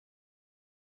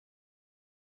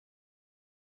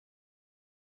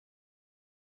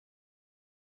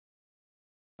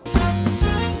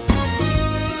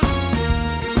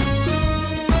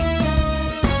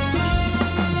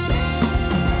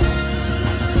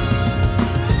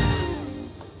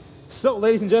So,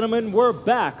 ladies and gentlemen, we're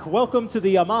back. Welcome to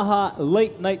the Yamaha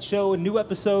Late Night Show, a new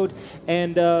episode.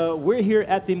 And we're here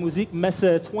at the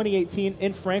Musikmesse 2018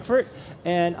 in Frankfurt.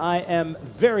 And I am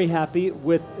very happy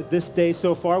with this day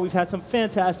so far. We've had some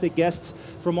fantastic guests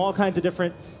from all kinds of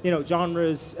different,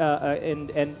 genres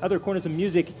and other corners of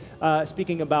music,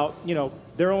 speaking about,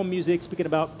 their own music, speaking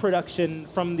about production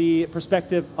from the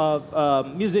perspective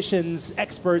of musicians,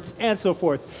 experts, and so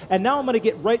forth. And now I'm going to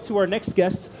get right to our next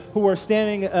guests who are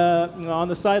standing on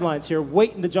the sidelines here,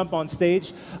 waiting to jump on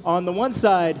stage. On the one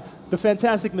side, the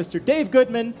fantastic Mr. Dave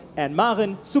Goodman and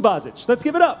Marin Subasic. Let's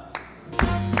give it up.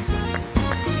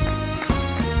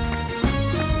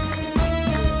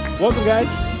 Welcome, guys.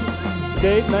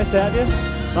 Dave, nice to have you.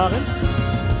 Marin,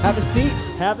 have a seat.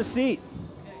 Have a seat.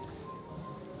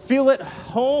 Feel at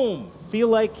home.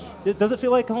 Does it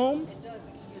feel like home? It does,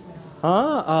 excuse me.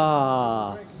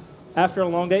 Huh? After a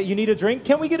long day, you need a drink?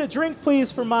 Can we get a drink,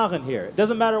 please, for Marin here? It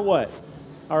doesn't matter what.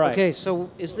 All right. Okay, so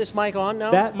is this mic on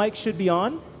now? That mic should be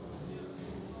on.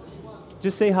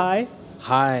 Just say hi.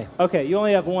 Hi. Okay, you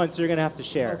only have one, so you're going to have to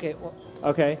share. Okay. Well,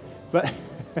 okay, but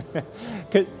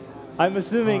I'm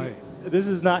assuming this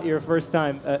is not your first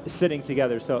time sitting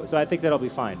together, so I think that'll be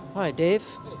fine. hi, Dave.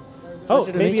 Oh,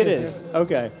 Pleasure to maybe meet it you. is.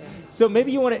 Okay. So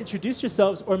maybe you want to introduce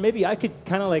yourselves, or maybe I could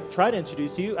kind of like try to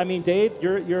introduce you. I mean, Dave,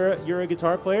 you're a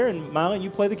guitar player, and Marin, you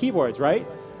play the keyboards, right?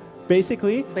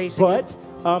 Basically. But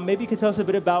maybe you could tell us a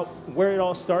bit about where it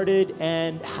all started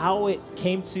and how it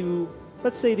came to,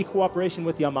 let's say, the cooperation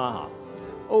with Yamaha.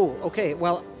 Oh, okay.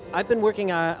 Well, I've been a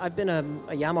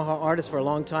Yamaha artist for a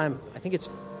long time. I think it's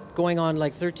going on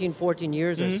like 13, 14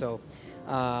 years or so.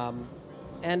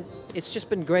 And it's just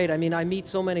been great. I mean, I meet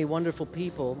so many wonderful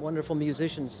people, wonderful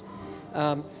musicians,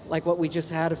 like what we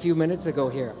just had a few minutes ago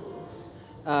here.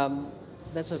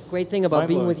 That's a great thing about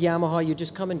being with Yamaha. You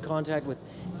just come in contact with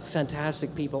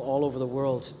fantastic people all over the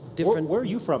world. Where are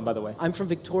you from, by the way? I'm from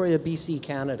Victoria, BC,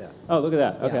 Canada. Oh, look at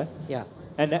that. Okay. Yeah.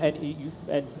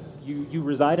 And you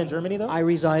reside in Germany, though? I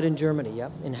reside in Germany,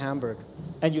 yep, in Hamburg.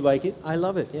 And you like it? I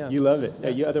love it, yeah. You love it.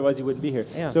 Yeah. Otherwise, you wouldn't be here.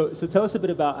 Yeah. So tell us a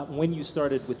bit about when you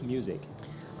started with music.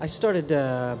 I started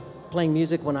playing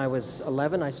music when I was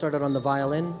 11. I started on the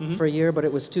violin for a year, but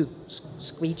it was too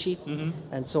squeaky.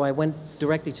 And so I went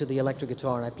directly to the electric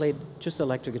guitar, and I played just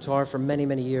electric guitar for many,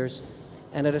 many years.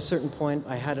 And at a certain point,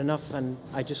 I had enough, and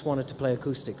I just wanted to play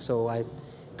acoustic. So I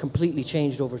completely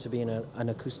changed over to being an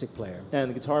acoustic player.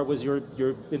 And the guitar was your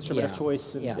instrument of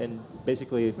choice, and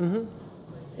basically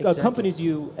accompanies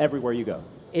you everywhere you go.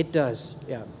 It does,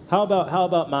 yeah. How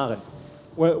about Marin?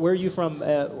 Where are you from?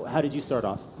 How did you start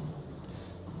off?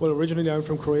 Well, originally I'm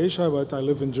from Croatia, but I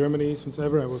live in Germany since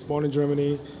ever. I was born in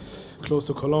Germany, close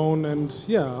to Cologne, and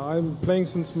yeah, I'm playing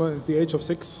since the age of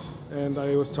 6. And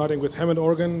I was starting with Hammond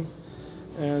organ,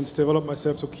 and developed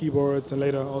myself to keyboards and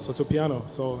later also to piano.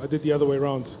 So I did the other way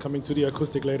around, coming to the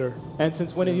acoustic later. And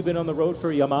since when have you been on the road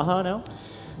for Yamaha now?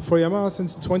 For Yamaha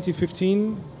since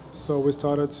 2015. So we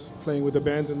started playing with the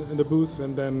band in the booth,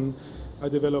 and then I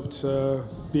developed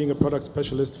being a product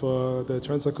specialist for the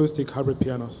TransAcoustic hybrid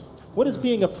pianos. What does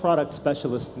being a product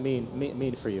specialist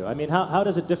mean for you? I mean, how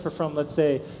does it differ from, let's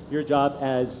say, your job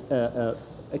as a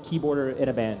keyboarder in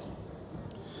a band?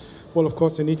 Well, of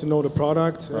course, you need to know the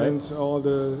product and all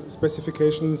the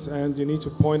specifications, and you need to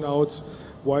point out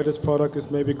why this product is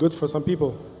maybe good for some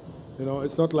people.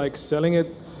 It's not like selling it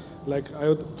like I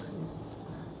would...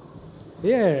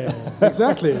 Yeah,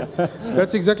 exactly.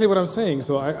 That's exactly what I'm saying.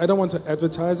 So I don't want to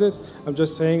advertise it. I'm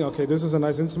just saying, okay, this is a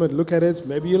nice instrument. Look at it.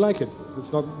 Maybe you like it.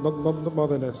 It's not more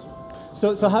than this.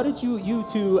 So how did you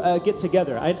two get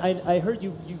together? I heard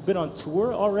you've been on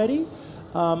tour already.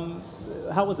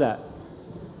 How was that?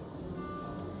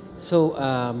 So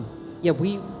yeah,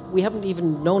 we haven't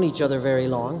even known each other very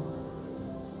long.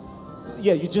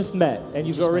 Yeah, you just met, and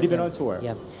you've already been on tour.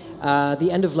 Yeah.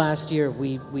 The end of last year,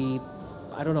 we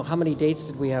I don't know, how many dates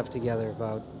did we have together?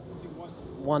 About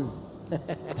one.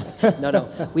 No.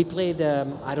 We played,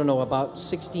 I don't know, about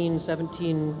 16,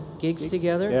 17 gigs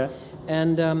together. Yeah.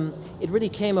 And it really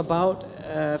came about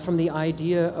from the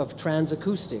idea of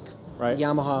TransAcoustic. Right.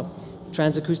 Yamaha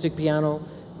TransAcoustic piano,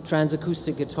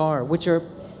 TransAcoustic guitar, which are,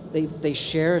 they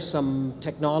share some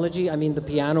technology. I mean, the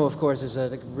piano, of course, is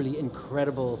a really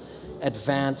incredible,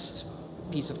 advanced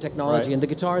piece of technology. And the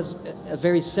guitar is a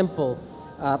very simple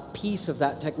piece of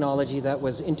that technology that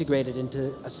was integrated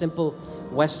into a simple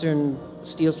Western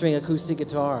steel string acoustic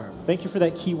guitar. Thank you for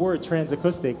that key word,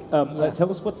 TransAcoustic. Tell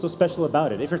us what's so special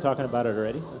about it, if you're talking about it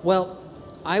already. Well,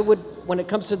 I would, when it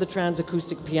comes to the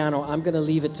transacoustic piano, I'm going to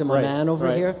leave it to my man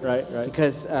over here. Right.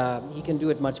 Because he can do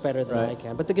it much better than I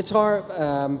can. But the guitar,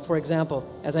 for example,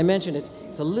 as I mentioned,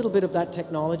 it's a little bit of that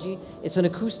technology. It's an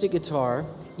acoustic guitar.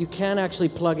 You can actually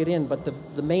plug it in, but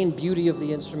the main beauty of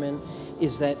the instrument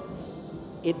is that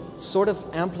it sort of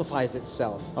amplifies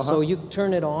itself. So you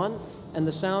turn it on, and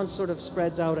the sound sort of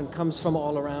spreads out and comes from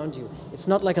all around you. It's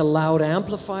not like a loud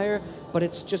amplifier, but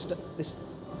it's just this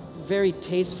very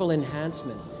tasteful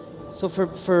enhancement. So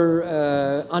for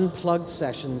unplugged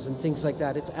sessions and things like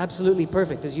that, it's absolutely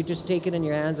perfect, as you just take it in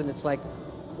your hands and it's like,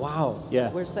 wow,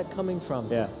 where's that coming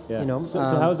from? You know. So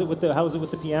how is it with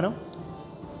the piano?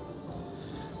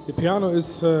 The piano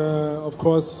is, of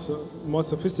course, more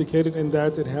sophisticated in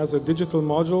that it has a digital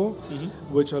module,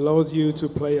 which allows you to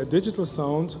play a digital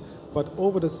sound, but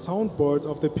over the soundboard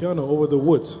of the piano, over the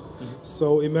wood.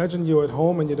 So imagine you're at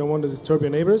home and you don't want to disturb your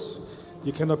neighbors.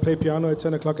 You cannot play piano at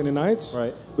 10 o'clock in the night.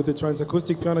 With the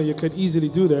transacoustic piano, you could easily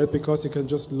do that because you can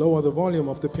just lower the volume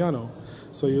of the piano.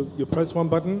 So you press one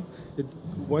button,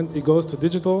 it goes to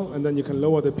digital, and then you can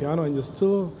lower the piano and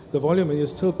the volume, and you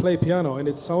still play piano. And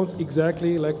it sounds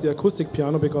exactly like the acoustic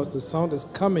piano because the sound is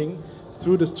coming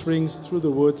through the strings, through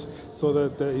the wood, so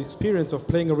that the experience of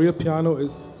playing a real piano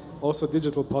is also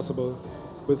digital possible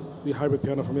with the hybrid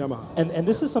piano from Yamaha. And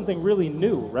this is something really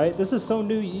new, right? This is so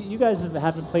new. You guys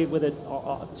haven't played with it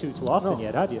too often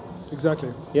yet, have you?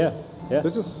 Exactly. Yeah.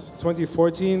 This is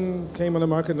 2014, came on the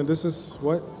market, and this is,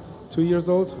 what, 2 years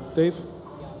old, Dave?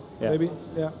 Maybe?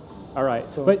 Yeah. All right.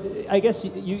 So, but I guess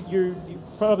you're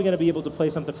probably going to be able to play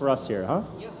something for us here, huh?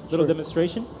 Yeah. Little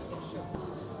demonstration?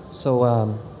 So,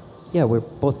 yeah, we're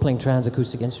both playing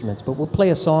transacoustic instruments, but we'll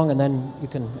play a song and then you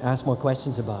can ask more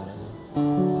questions about it.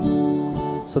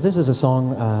 So this is a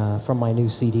song from my new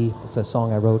CD. It's a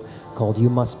song I wrote called You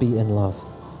Must Be in Love.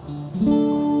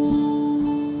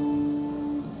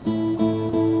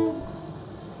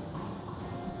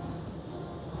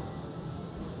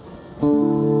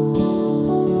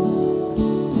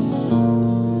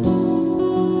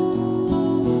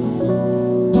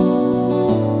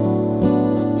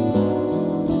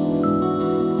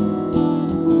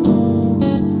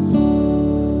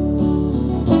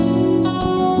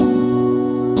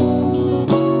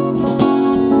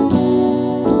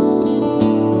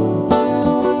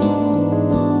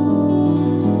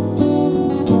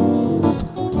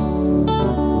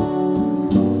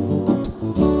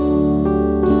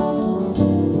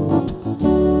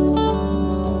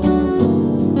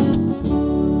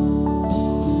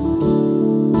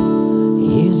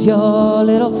 Your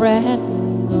little friend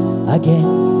again,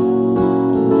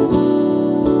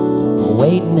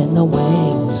 waiting in the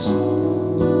wings,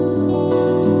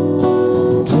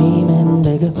 dreaming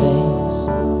bigger things,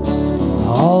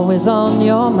 always on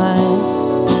your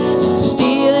mind,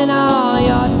 stealing all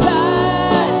your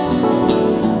time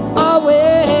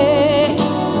away.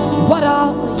 What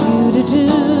are you to do?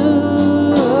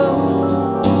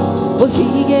 Will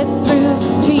he get through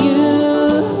to you?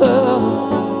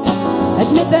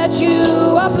 Admit that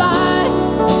you are blind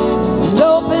and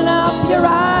open up your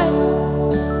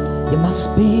eyes. You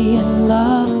must be in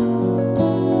love.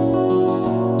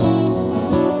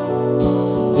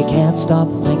 You can't stop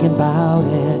thinking about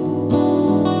it.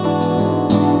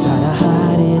 Try to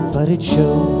hide it, but it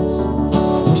shows.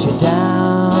 Push it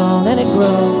down and it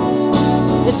grows.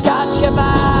 It's got you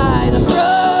by the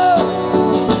throat.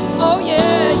 Oh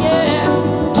yeah, yeah.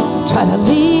 Try to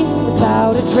leave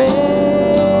without a trace.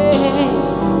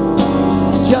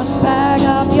 Just pack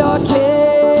up your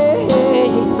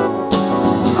case.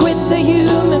 Quit the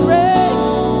human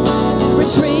race.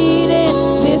 Retreat in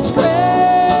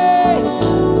disgrace.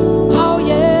 Oh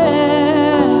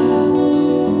yeah.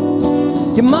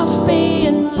 You must be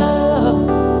in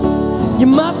love. You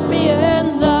must be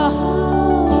in love.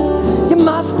 You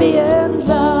must be in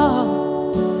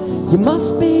love. You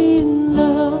must be in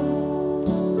love.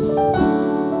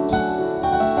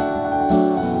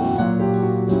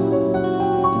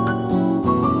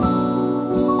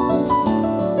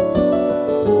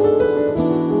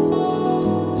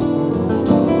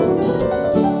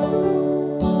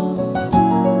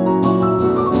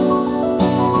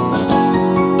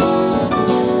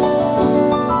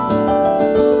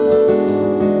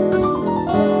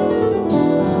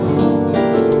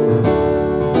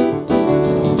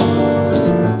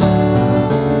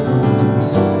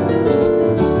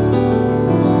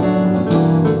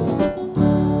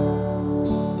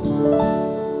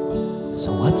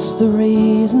 What's the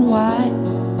reason why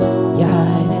you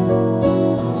hide it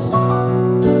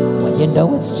when you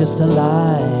know it's just a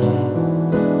lie?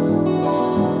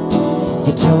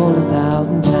 You told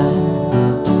 1,000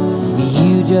 times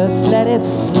you just let it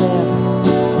slip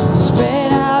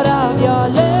straight out of your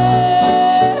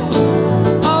lips.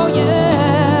 Oh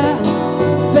yeah,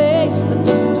 face the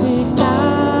music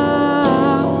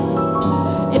now.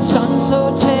 It's done,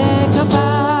 so take a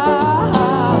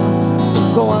bow.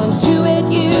 Go on, do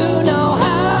it, you know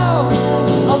how.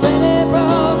 Already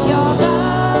broke your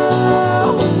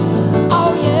vows.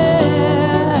 Oh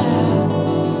yeah,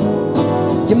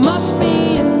 you must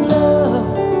be in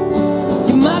love.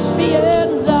 You must be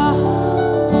in love.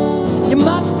 You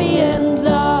must be in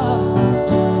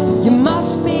love. You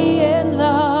must be in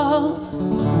love.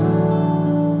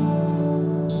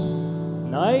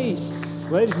 Nice.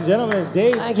 Ladies and gentlemen,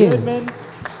 Dave Thank you. Goodman,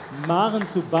 Marin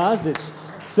Subasic.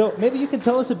 So maybe you can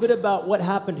tell us a bit about what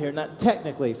happened here, not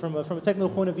technically, from a technical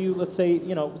point of view. Let's say,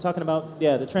 you know, we're talking about,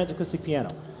 yeah, the TransAcoustic piano.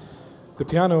 The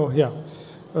piano, yeah.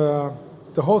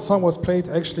 The whole song was played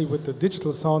actually with the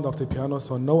digital sound of the piano,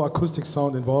 so no acoustic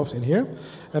sound involved in here.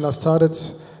 And I started,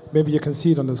 maybe you can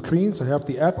see it on the screens, I have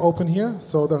the app open here,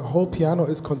 so the whole piano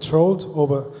is controlled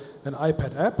over an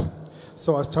iPad app.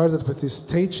 So I started with this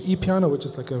stage E piano, which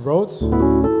is like a Rhodes.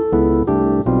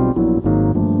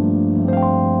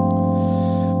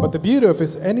 But the beauty of it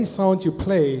is any sound you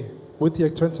play with the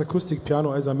TransAcoustic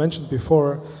piano, as I mentioned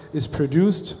before, is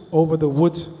produced over the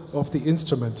wood of the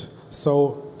instrument.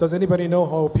 So, does anybody know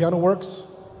how a piano works?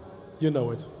 You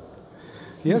know it.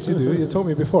 Yes, you do. You told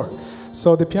me before.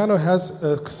 So the piano has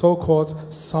a so-called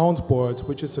soundboard,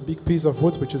 which is a big piece of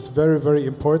wood, which is very, very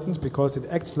important because it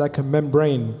acts like a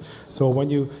membrane. So when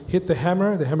you hit the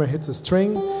hammer hits a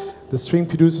string. The string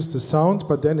produces the sound,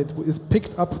 but then it is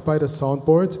picked up by the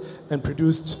soundboard and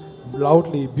produced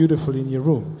loudly, beautifully in your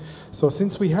room. So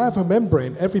since we have a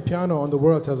membrane, every piano on the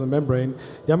world has a membrane,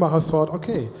 Yamaha thought,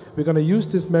 okay, we're going to use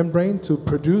this membrane to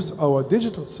produce our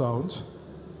digital sound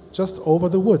just over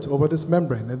the wood, over this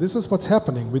membrane. And this is what's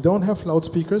happening. We don't have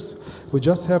loudspeakers, we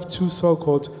just have two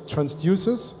so-called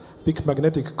transducers, big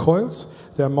magnetic coils.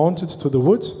 They are mounted to the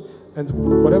wood, and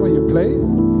whatever you play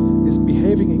is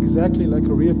behaving exactly like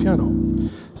a real piano.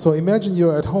 So imagine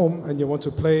you're at home and you want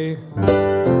to play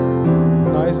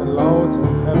nice and loud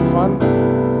and have fun,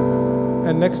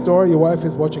 and next door your wife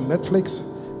is watching Netflix.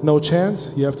 No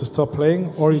chance, you have to stop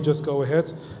playing, or you just go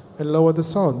ahead and lower the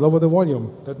sound, lower the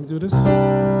volume. Let me do this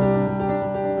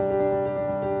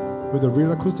with a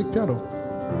real acoustic piano.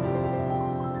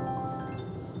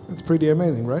 It's pretty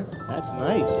amazing, right? That's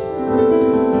nice.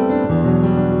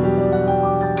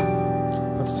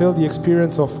 But still the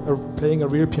experience of playing a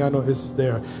real piano is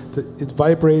there. It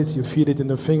vibrates, you feel it in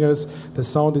the fingers, the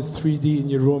sound is 3D in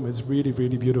your room, it's really,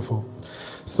 really beautiful.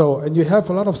 So, and you have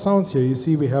a lot of sounds here. You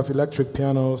see we have electric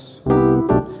pianos,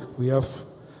 we have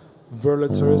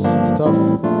Wurlitzers and stuff,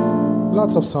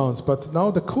 lots of sounds. But now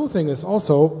the cool thing is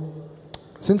also,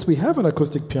 since we have an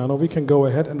acoustic piano, we can go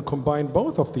ahead and combine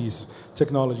both of these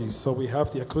technologies. So we have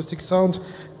the acoustic sound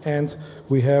and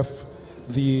we have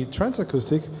the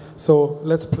TransAcoustic. So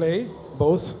let's play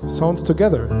both sounds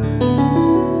together.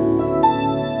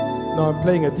 Now I'm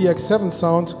playing a DX7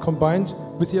 sound combined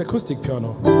with the acoustic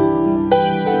piano.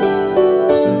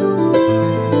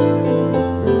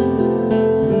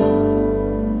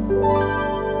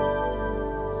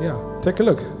 Yeah, take a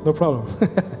look, no problem.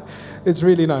 It's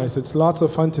really nice. It's lots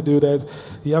of fun to do that.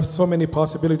 You have so many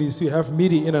possibilities. You have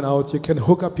MIDI in and out. You can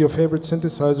hook up your favorite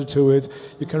synthesizer to it.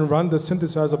 You can run the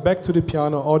synthesizer back to the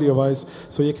piano audio-wise,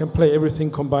 so you can play everything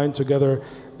combined together.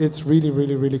 It's really,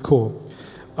 really, really cool.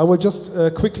 I will just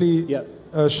quickly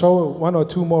show one or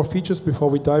two more features before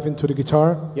we dive into the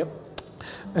guitar. Yep.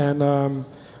 And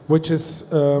which is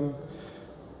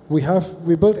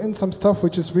we built in some stuff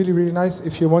which is really, really nice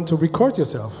if you want to record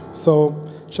yourself. So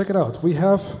check it out. We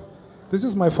have. This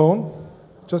is my phone,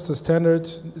 just a standard.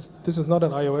 This is not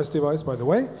an iOS device, by the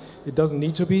way. It doesn't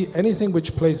need to be. Anything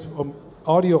which plays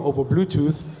audio over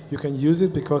Bluetooth, you can use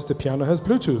it because the piano has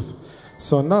Bluetooth.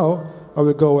 So now I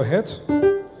will go ahead,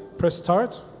 press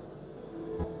start.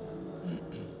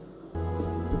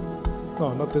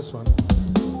 No, not this one.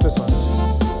 This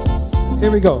one.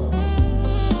 Here we go.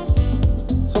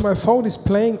 So my phone is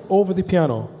playing over the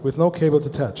piano with no cables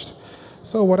attached.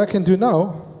 So what I can do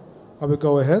now, I will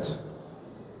go ahead.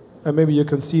 And maybe you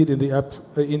can see it in the app,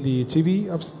 in the TV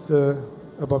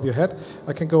above your head.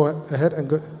 I can go ahead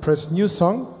and press new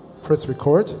song, press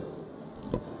record,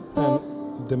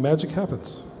 and the magic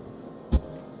happens.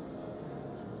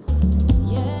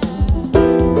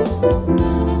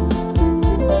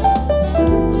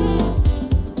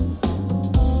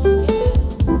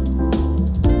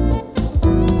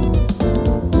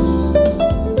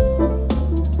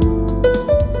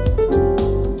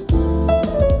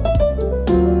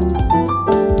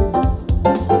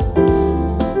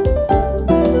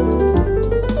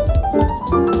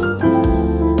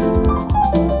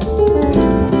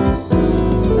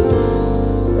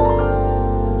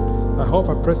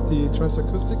 press the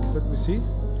TransAcoustic. Let me see.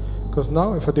 Because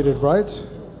now, if I did it right,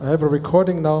 I have a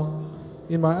recording now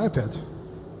in my iPad.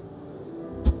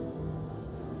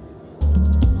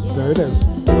 There it is.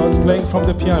 Now it's playing from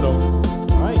the piano.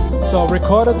 Nice. So I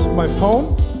recorded my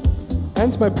phone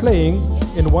and my playing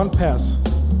in one pass,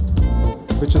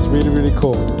 which is really, really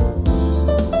cool.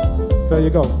 There you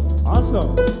go.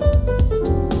 Awesome.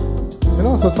 And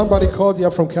also somebody called you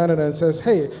up from Canada and says,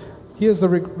 hey, here's the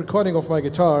recording of my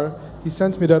guitar. He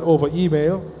sends me that over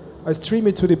email. I stream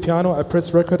it to the piano, I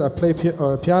press record, I play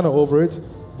piano over it,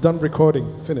 done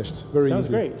recording, finished. Very Sounds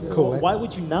easy. great. Cool. Well, why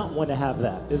would you not want to have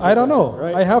that? I don't know.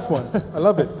 Right? I have one. I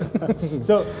love it.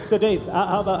 So Dave,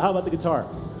 how about the guitar?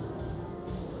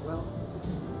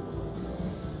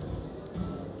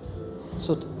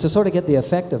 So to sort of get the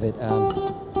effect of it,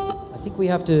 I think we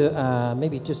have to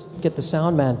maybe just get the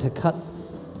sound man to cut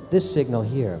this signal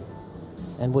here,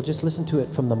 and we'll just listen to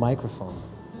it from the microphone.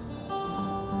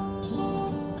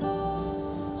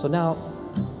 So now,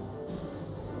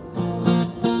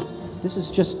 this is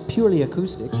just purely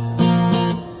acoustic. And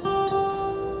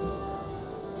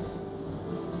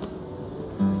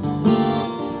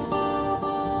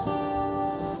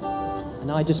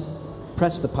now I just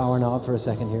press the power knob for a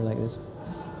second here like this.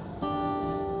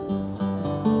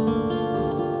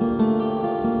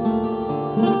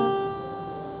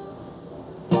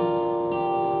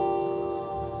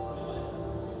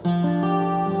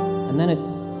 And then it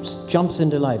jumps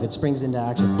into life, it springs into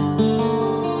action.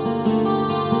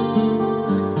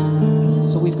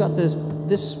 So we've got this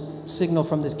signal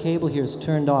from this cable here is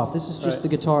turned off. This is just the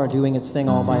guitar doing its thing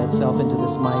all by itself into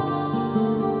this mic.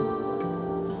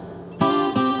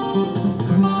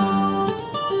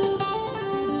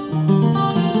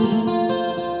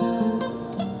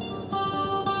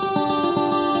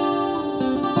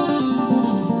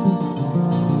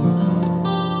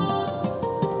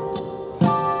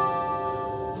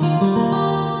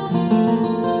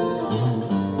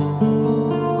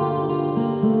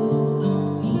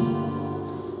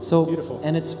 So, beautiful.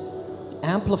 And it's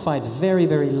amplified very,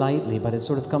 very lightly, but it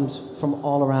sort of comes from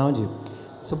all around you.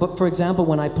 So, but for example,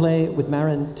 when I play with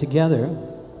Marin together,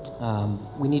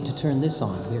 we need to turn this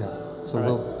on here. So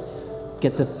we'll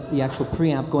get the actual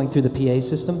preamp going through the PA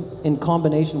system in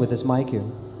combination with this mic here.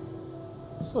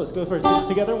 So let's go for it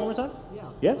together one more time? Yeah.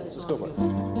 Yeah? Let's go for it.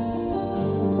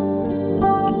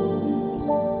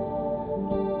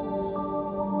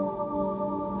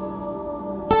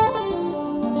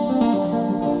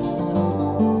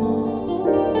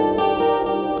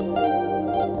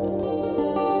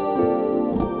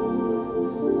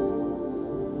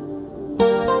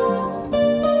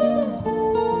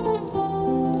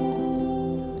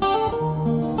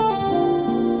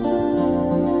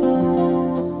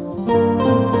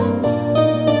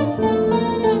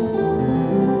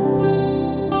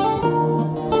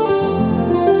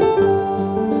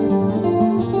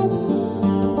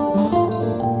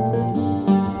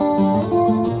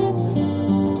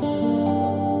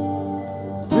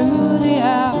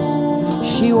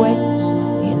 She waits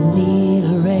in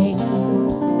needle rain,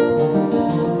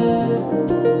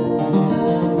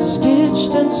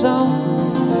 stitched and sewn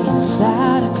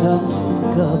inside a cloak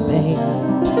of pain.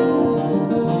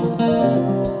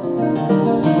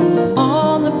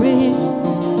 On the bridge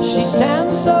she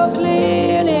stands so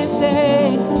clearly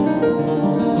saying,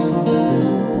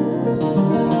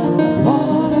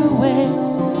 water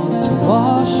waits to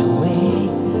wash away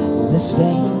the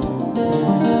stain.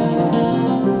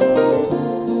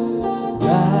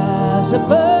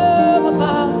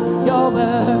 Above your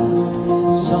words,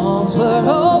 songs were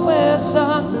always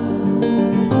sung,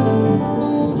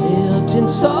 lilting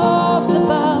soft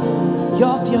above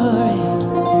your fury,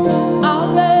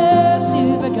 unless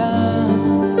you begun,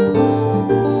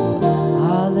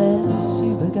 unless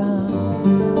you begun.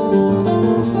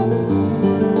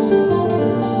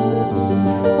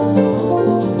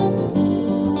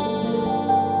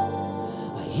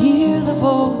 I hear the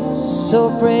voice so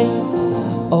brave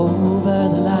over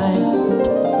the line,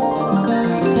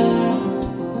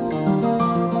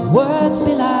 words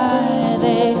belie,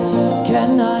 they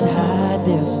cannot hide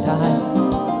this time.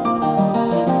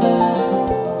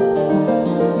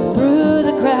 Through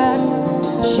the cracks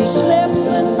she slips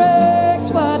and breaks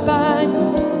what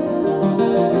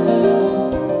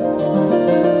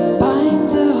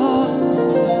binds her heart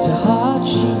to heart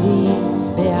she leaves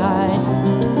behind.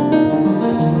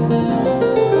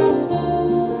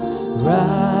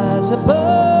 Rise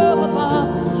above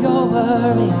your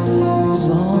worries,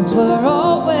 songs were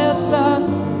always sung,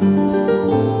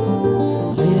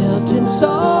 lilting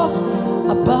soft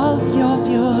above your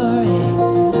fury,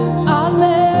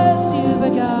 unless you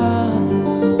begun,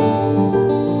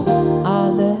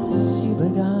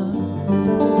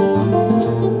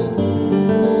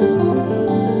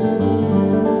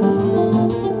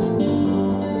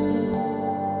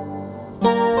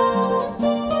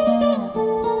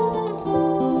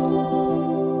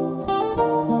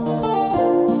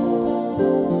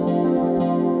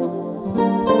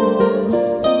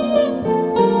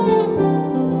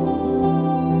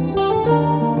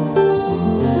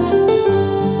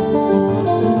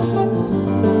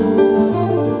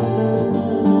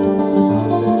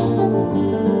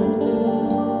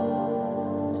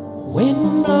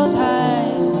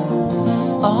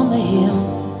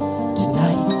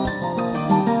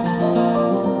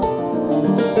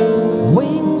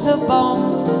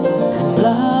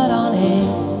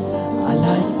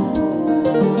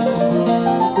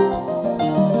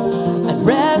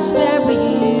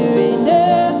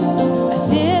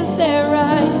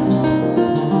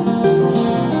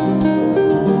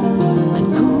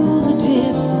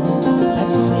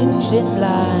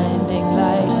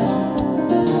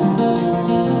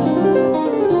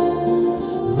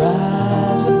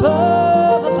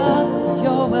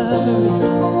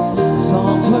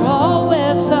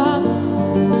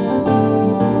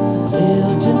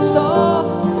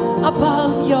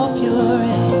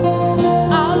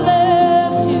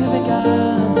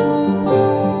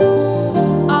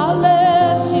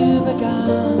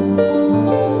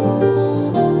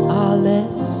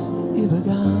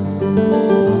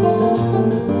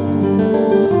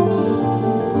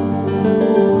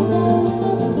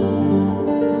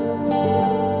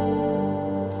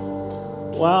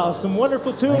 Wow, some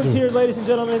wonderful tunes here, ladies and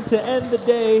gentlemen, to end the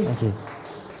day. Thank you.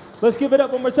 Let's give it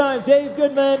up one more time. Dave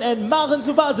Goodman and Marin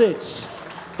Subasic.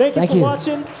 Thank you for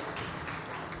watching.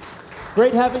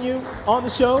 Great having you on the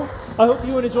show. I hope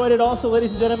you enjoyed it also,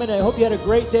 ladies and gentlemen. I hope you had a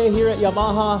great day here at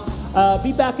Yamaha.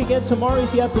 Be back again tomorrow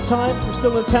if you have the time. If you're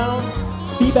still in town,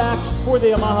 be back for the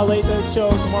Yamaha Late Night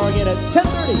Show tomorrow again at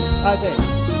 10:30, I think.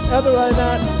 Other than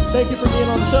that, thank you for being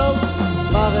on the show.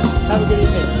 Marvin, have a good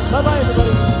evening. Bye-bye,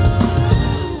 everybody.